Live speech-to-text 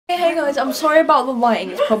Hey guys, I'm sorry about the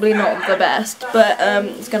lighting, it's probably not the best, but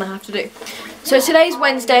it's gonna have to do. So today's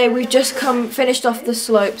Wednesday, we've just finished off the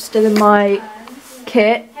slopes, still in my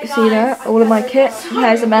kit, see that? All of my kit, my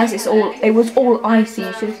hair's a mess, it was all icy.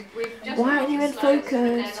 Why aren't you in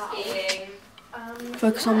focus?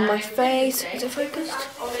 Focus on my face, is it focused?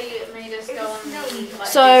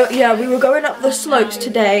 So yeah, we were going up the slopes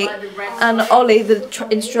today, and Ollie, the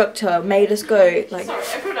instructor, made us go like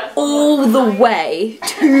all the way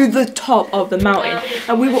to the top of the mountain,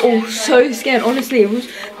 and we were all so scared. Honestly, it was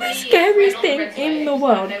the scariest thing in the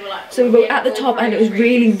world. So we were at the top, and it was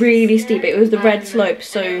really steep. It was the red slope,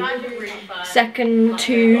 so second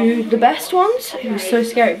to the best ones. It was so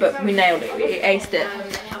scary, but we nailed it. We aced it,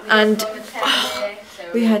 and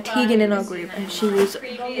we had Tegan in our group, and she was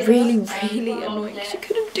really annoying. She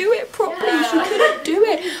couldn't do it properly. She couldn't do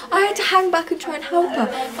it. I had to hang back and try and help her.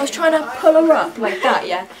 I was trying to pull her up like that,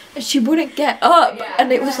 yeah, and she wouldn't get up.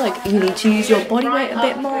 And it was like, you need to use your body weight a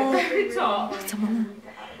bit more.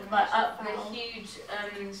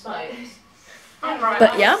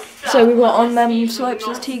 But yeah, so we were on them slopes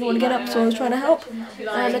as Tegan wanted to get up, so I was trying to help.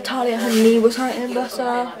 And Natalia, her knee was hurting, bless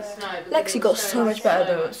her. Lexi got so much better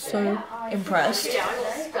though, I was so impressed.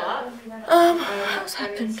 What's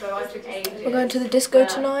happened? We're going to the disco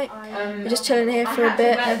tonight. We're just chilling here for a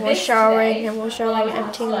bit, everyone's showering,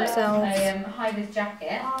 emptying themselves.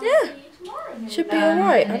 Yeah, should be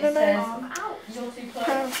alright, I don't know.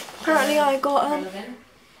 Apparently I got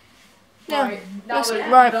yeah,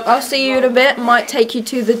 right, I'll see you in a bit. Might take you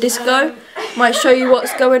to the disco, might show you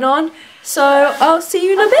what's going on. So I'll see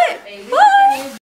you in a bit. Bye!